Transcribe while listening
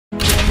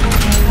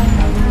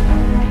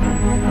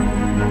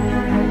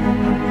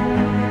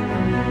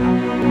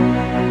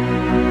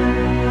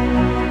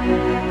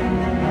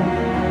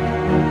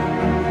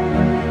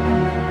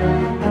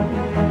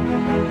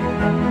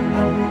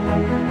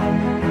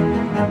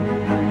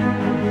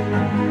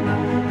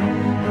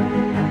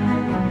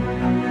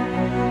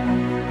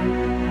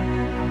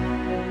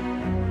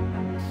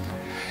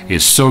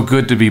It's so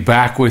good to be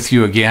back with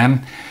you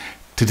again.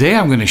 Today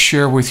I'm going to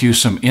share with you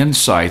some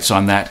insights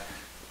on that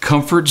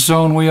comfort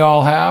zone we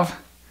all have.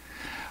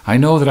 I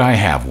know that I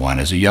have one.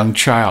 As a young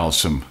child,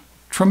 some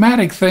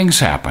traumatic things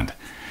happened,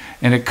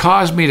 and it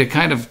caused me to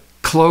kind of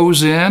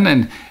close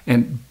in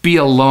and be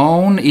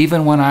alone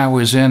even when I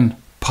was in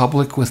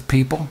public with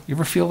people. You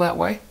ever feel that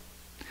way?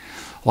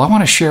 Well, I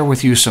want to share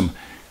with you some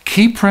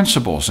key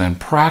principles and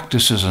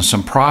practices and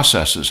some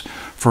processes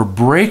for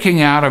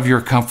breaking out of your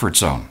comfort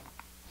zone.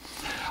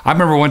 I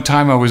remember one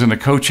time I was in a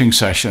coaching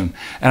session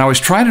and I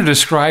was trying to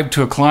describe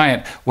to a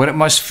client what it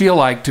must feel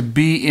like to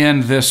be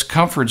in this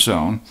comfort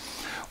zone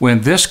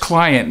when this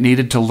client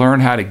needed to learn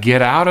how to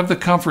get out of the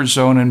comfort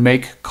zone and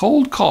make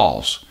cold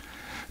calls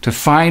to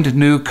find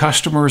new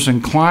customers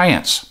and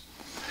clients.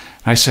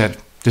 I said,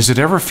 does it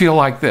ever feel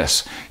like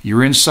this?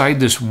 You're inside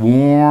this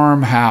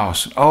warm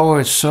house. Oh,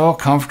 it's so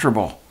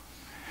comfortable.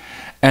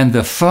 And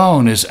the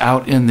phone is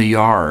out in the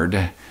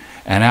yard,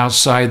 and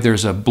outside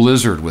there's a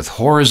blizzard with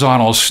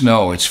horizontal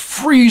snow. It's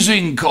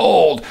freezing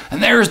cold,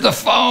 and there's the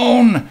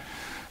phone.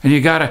 And you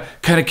gotta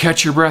kind of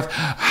catch your breath,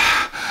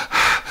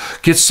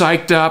 get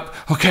psyched up.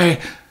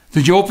 Okay,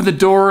 then you open the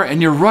door and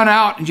you run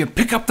out and you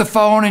pick up the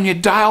phone and you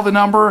dial the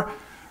number.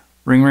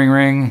 Ring, ring,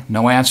 ring,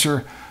 no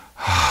answer.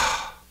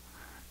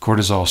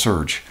 Cortisol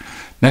surge.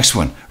 Next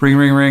one, ring,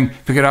 ring, ring,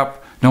 pick it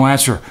up, no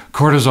answer.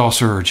 Cortisol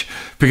surge.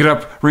 Pick it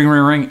up, ring,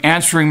 ring, ring,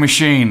 answering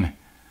machine.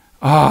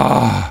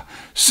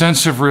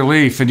 Sense of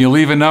relief, and you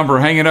leave a number,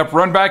 hang it up,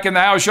 run back in the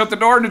house, shut the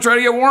door, and try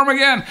to get warm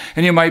again.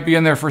 And you might be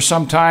in there for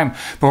some time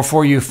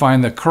before you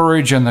find the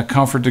courage and the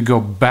comfort to go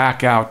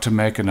back out to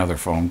make another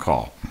phone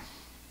call.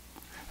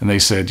 And they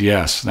said,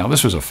 yes. Now,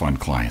 this was a fun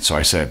client. So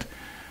I said,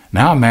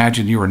 now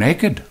imagine you were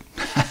naked,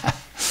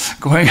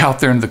 going out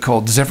there in the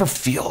cold. Does it ever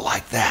feel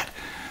like that?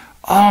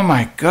 Oh,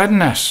 my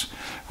goodness.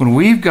 When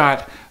we've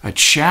got a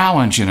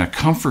challenge in a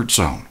comfort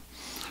zone,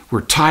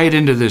 we're tied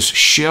into this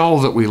shell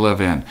that we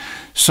live in.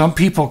 Some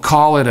people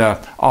call it a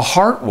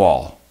heart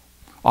wall.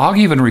 Og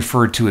even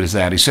referred to it as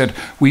that. He said,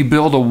 we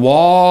build a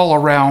wall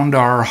around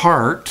our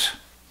heart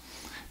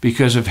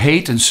because of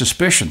hate and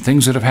suspicion,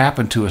 things that have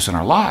happened to us in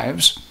our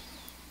lives.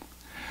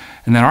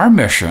 And then our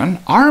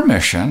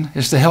mission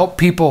is to help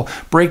people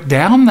break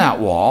down that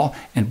wall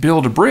and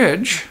build a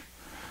bridge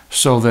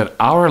so that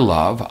our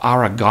love,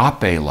 our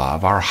agape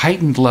love, our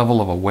heightened level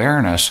of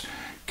awareness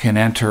can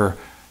enter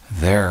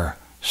their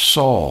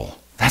soul.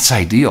 That's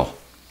ideal.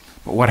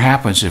 But what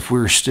happens if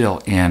we're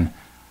still in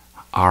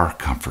our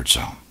comfort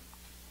zone?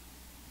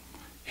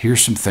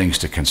 Here's some things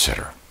to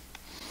consider.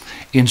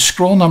 In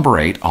scroll number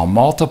 8, I'll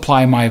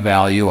multiply my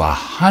value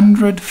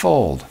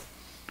 100-fold.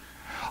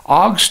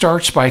 Og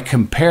starts by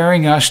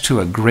comparing us to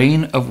a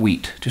grain of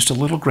wheat, just a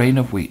little grain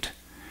of wheat.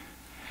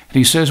 And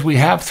he says we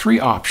have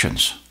 3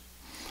 options.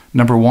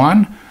 Number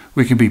 1,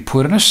 we can be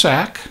put in a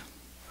sack,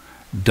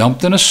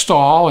 dumped in a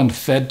stall, and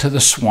fed to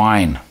the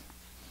swine.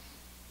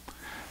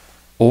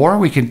 Or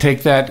we can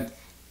take that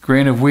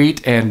grain of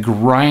wheat and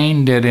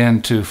grind it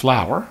into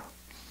flour,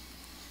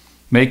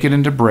 make it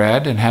into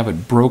bread, and have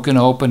it broken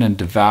open and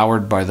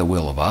devoured by the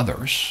will of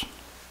others.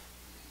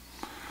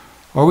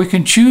 Or we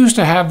can choose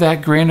to have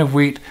that grain of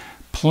wheat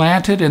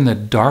planted in the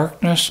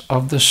darkness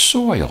of the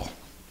soil,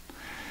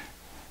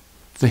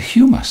 the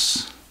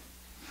humus.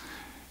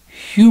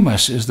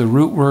 Humus is the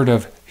root word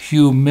of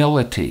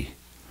humility,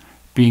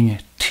 being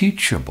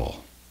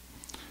teachable.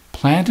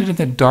 Planted in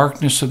the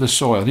darkness of the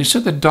soil. And he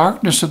said the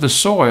darkness of the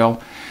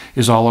soil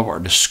is all of our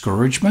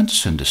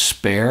discouragements and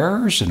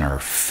despairs and our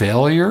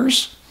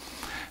failures.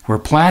 We're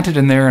planted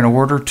in there in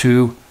order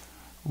to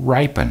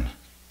ripen.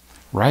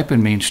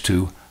 Ripen means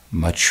to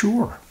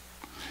mature.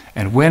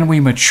 And when we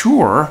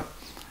mature,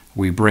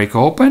 we break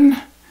open,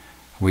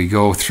 we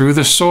go through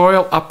the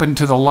soil up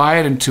into the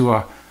light into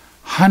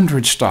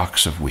 100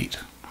 stalks of wheat,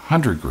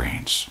 100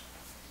 grains.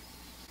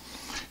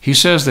 He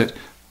says that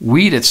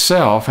wheat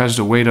itself has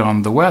to wait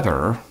on the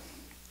weather,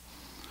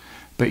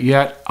 but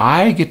yet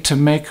I get to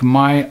make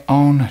my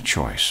own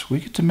choice. We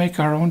get to make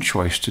our own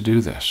choice to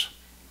do this.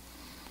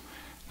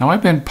 Now,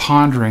 I've been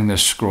pondering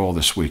this scroll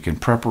this week in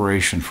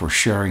preparation for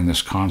sharing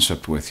this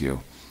concept with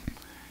you.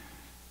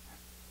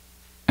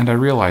 And I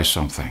realized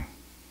something.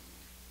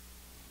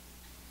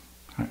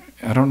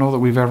 I don't know that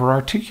we've ever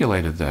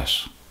articulated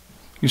this.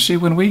 You see,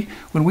 when we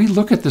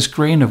look at this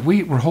grain of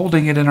wheat, we're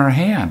holding it in our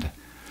hand.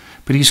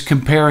 But he's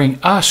comparing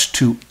us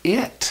to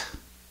it.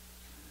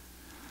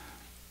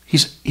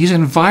 He's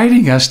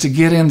inviting us to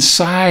get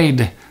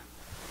inside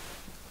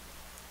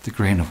the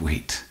grain of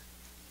wheat.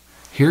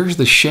 Here's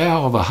the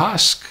shell, the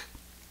husk.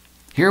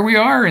 Here we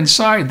are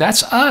inside.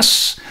 That's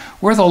us.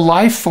 We're the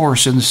life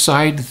force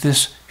inside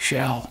this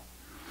shell.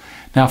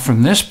 Now,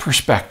 from this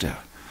perspective,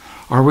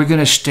 are we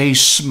going to stay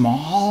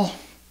small?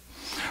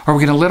 Are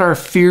we going to let our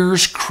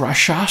fears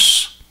crush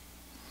us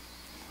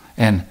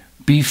and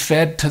be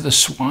fed to the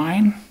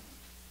swine?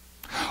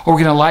 Or are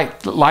we going to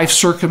let life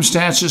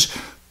circumstances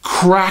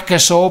crack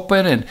us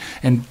open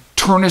and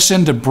turn us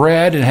into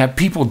bread and have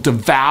people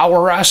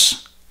devour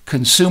us,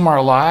 consume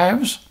our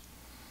lives?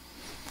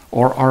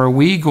 Or are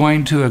we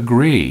going to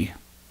agree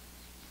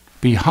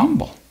Be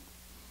humble.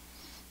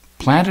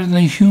 Planted in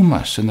the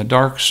humus, in the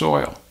dark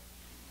soil.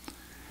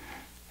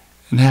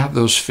 And have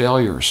those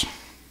failures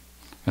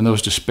and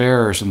those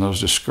despairs and those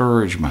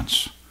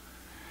discouragements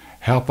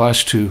help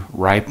us to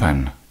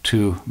ripen,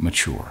 to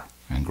mature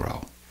and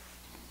grow.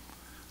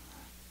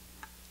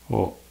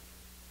 Well,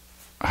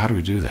 how do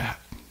we do that?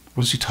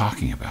 What is he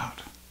talking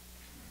about?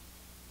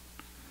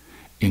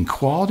 In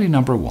quality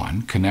number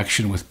 1,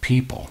 connection with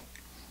people,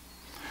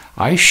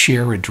 I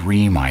share a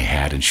dream I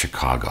had in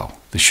Chicago,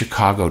 the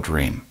Chicago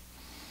dream.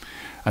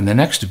 And the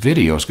next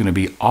video is going to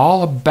be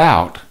all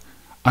about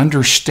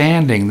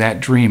understanding that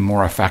dream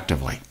more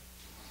effectively.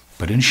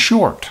 But in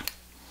short,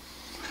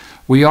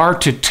 we are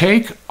to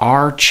take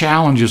our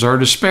challenges, our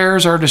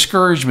despairs, our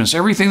discouragements,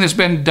 everything that's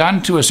been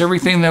done to us,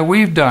 everything that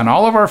we've done,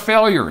 all of our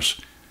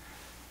failures,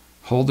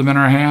 hold them in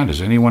our hand.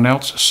 Is anyone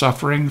else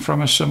suffering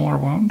from a similar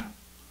wound?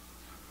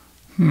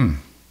 And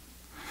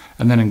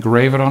then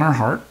engrave it on our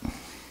heart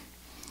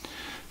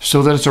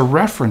so that it's a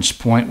reference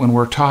point when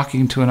we're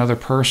talking to another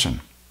person.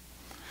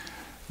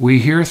 We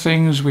hear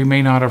things we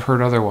may not have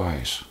heard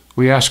otherwise.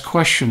 We ask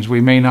questions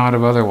we may not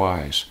have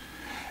otherwise.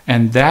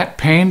 And that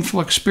painful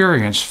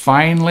experience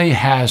finally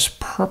has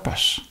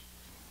purpose.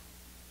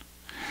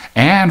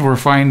 And we're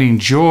finding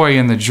joy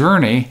in the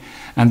journey.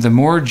 And the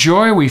more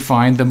joy we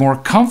find, the more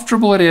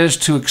comfortable it is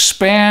to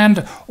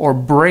expand or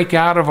break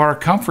out of our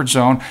comfort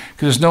zone,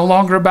 because it's no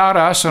longer about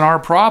us and our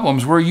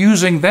problems. We're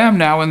using them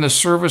now in the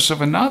service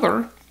of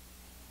another.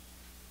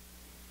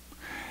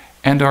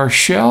 And our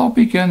shell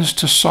begins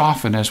to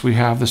soften as we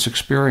have this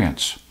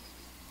experience.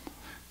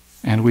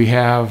 And we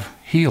have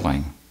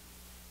healing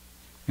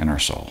in our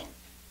soul.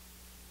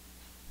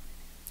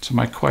 So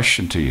my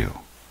question to you,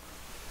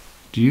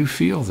 do you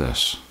feel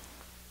this?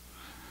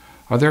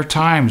 Are there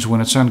times when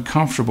it's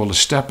uncomfortable to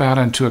step out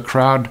into a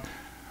crowd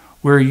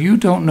where you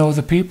don't know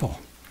the people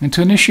and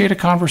to initiate a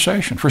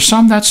conversation? For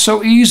some, that's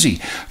so easy.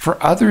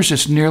 For others,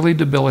 it's nearly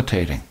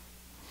debilitating.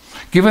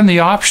 Given the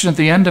option at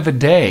the end of a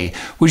day,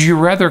 would you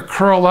rather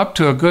curl up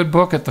to a good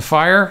book at the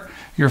fire,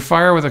 your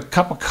fire with a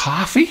cup of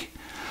coffee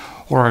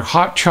or a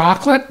hot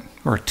chocolate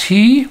or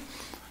tea?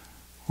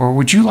 Or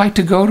would you like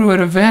to go to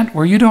an event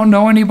where you don't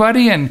know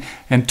anybody and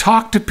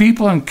talk to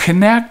people and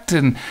connect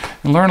and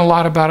learn a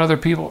lot about other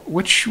people?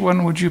 Which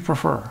one would you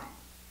prefer?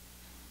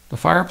 The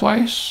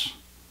fireplace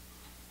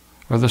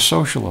or the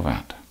social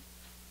event?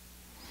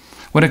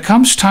 When it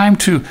comes time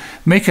to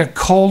make a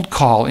cold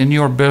call in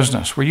your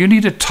business where you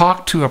need to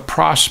talk to a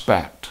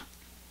prospect,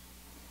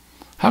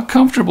 how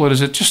comfortable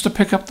is it just to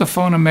pick up the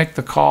phone and make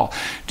the call?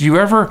 Do you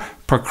ever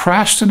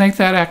procrastinate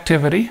that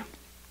activity?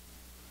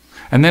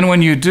 And then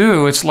when you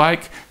do, it's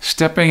like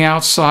stepping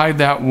outside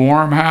that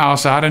warm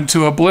house out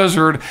into a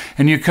blizzard,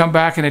 and you come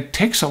back and it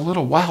takes a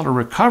little while to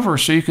recover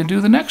so you can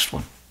do the next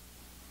one.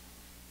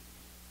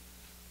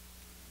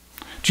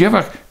 Do you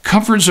have a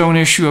comfort zone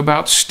issue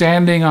about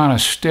standing on a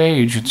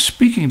stage and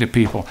speaking to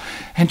people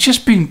and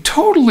just being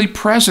totally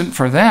present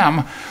for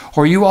them?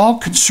 Or are you all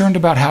concerned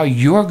about how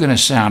you're going to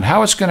sound,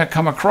 how it's going to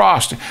come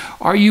across?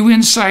 Are you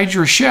inside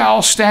your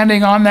shell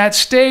standing on that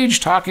stage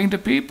talking to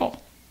people?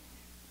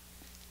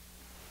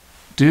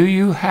 Do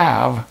you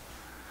have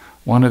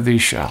one of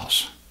these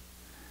shells?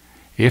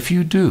 If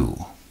you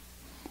do,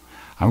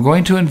 I'm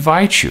going to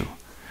invite you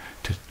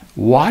to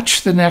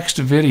watch the next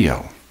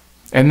video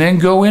and then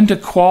go into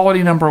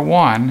quality number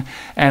 1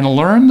 and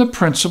learn the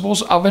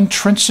principles of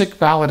intrinsic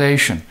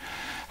validation,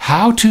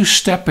 how to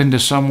step into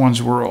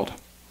someone's world.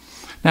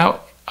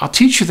 Now, I'll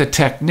teach you the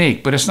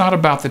technique, but it's not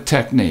about the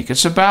technique.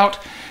 It's about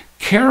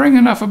caring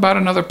enough about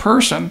another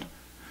person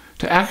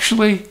to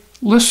actually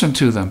listen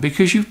to them,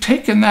 because you've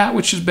taken that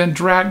which has been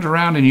dragged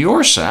around in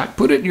your sack,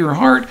 put it in your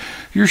heart.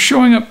 You're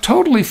showing up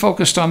totally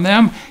focused on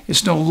them.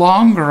 It's no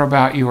longer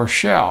about your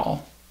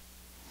shell.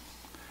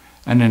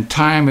 And in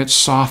time, it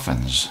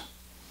softens.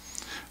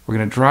 We're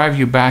going to drive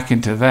you back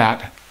into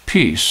that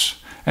peace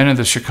and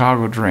into the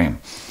Chicago dream.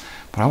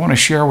 But I want to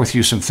share with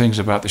you some things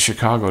about the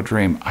Chicago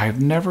dream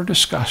I've never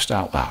discussed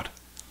out loud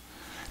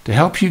to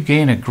help you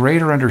gain a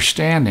greater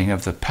understanding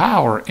of the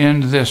power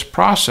in this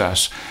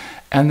process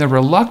and the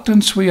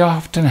reluctance we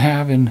often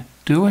have in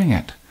doing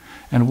it,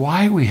 and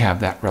why we have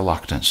that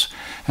reluctance,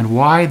 and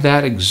why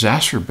that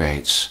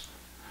exacerbates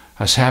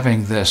us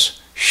having this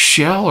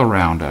shell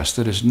around us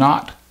that is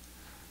not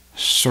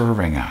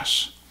serving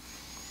us.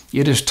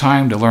 It is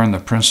time to learn the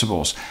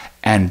principles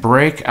and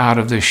break out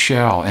of this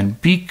shell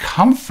and be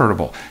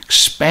comfortable.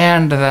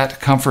 Expand that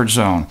comfort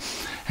zone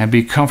and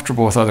be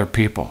comfortable with other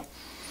people.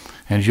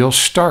 And you'll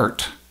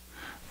start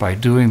by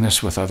doing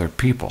this with other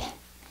people.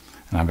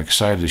 And I'm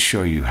excited to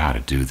show you how to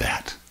do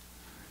that.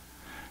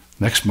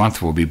 Next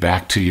month, we'll be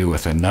back to you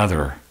with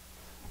another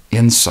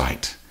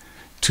insight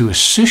to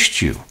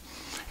assist you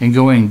in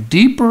going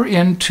deeper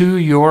into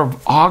your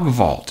og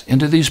vault,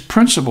 into these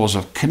principles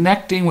of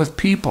connecting with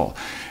people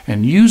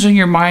and using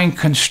your mind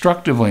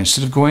constructively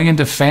instead of going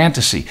into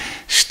fantasy,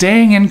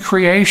 staying in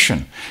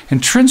creation,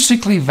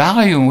 intrinsically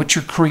valuing what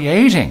you're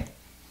creating,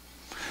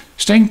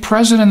 staying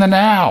present in the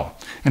now,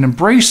 and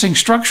embracing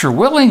structure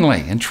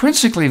willingly,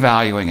 intrinsically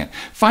valuing it,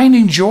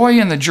 finding joy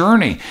in the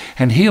journey,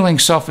 and healing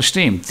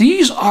self-esteem.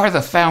 These are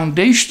the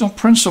foundational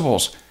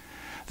principles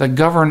that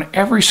govern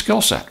every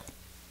skill set.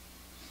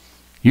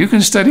 You can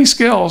study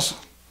skills,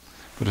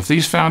 but if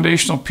these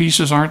foundational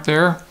pieces aren't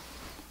there,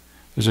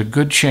 there's a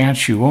good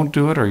chance you won't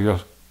do it, or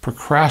you'll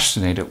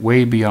procrastinate it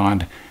way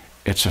beyond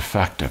its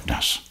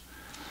effectiveness.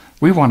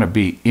 We want to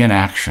be in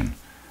action,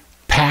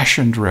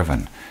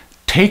 passion-driven,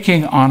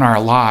 taking on our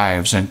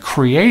lives and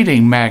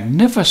creating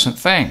magnificent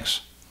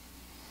things.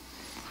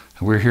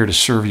 And we're here to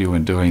serve you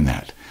in doing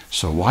that.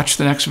 So watch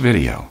the next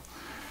video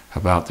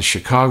about the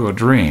Chicago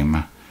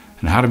Dream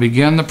and how to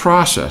begin the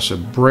process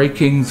of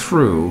breaking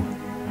through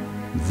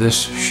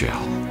this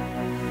shell.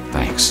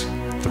 Thanks.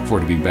 Look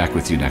forward to being back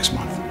with you next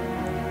month.